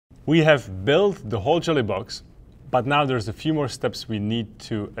We have built the whole JellyBox, but now there's a few more steps we need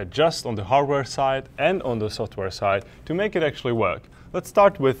to adjust on the hardware side and on the software side to make it actually work. Let's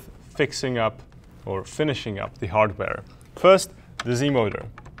start with fixing up or finishing up the hardware. First, the Z motor.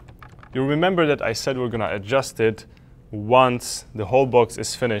 You remember that I said we're going to adjust it once the whole box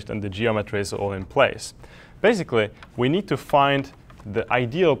is finished and the geometry is all in place. Basically, we need to find the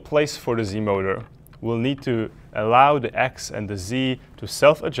ideal place for the Z motor. We'll need to allow the X and the Z to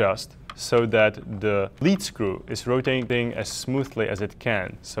self-adjust so that the lead screw is rotating as smoothly as it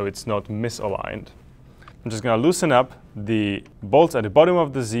can, so it's not misaligned. I'm just going to loosen up the bolts at the bottom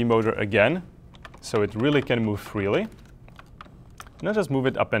of the Z motor again, so it really can move freely. And I'll just move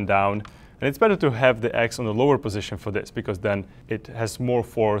it up and down. And it's better to have the X on the lower position for this, because then it has more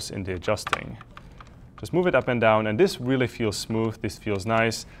force in the adjusting. Just move it up and down, and this really feels smooth. This feels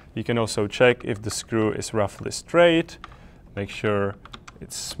nice. You can also check if the screw is roughly straight. Make sure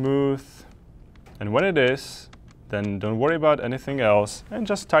it's smooth. And when it is, then don't worry about anything else, and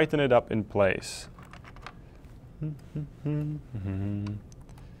just tighten it up in place.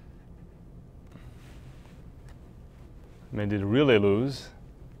 Made it really loose.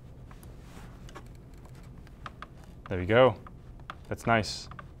 There we go. That's nice.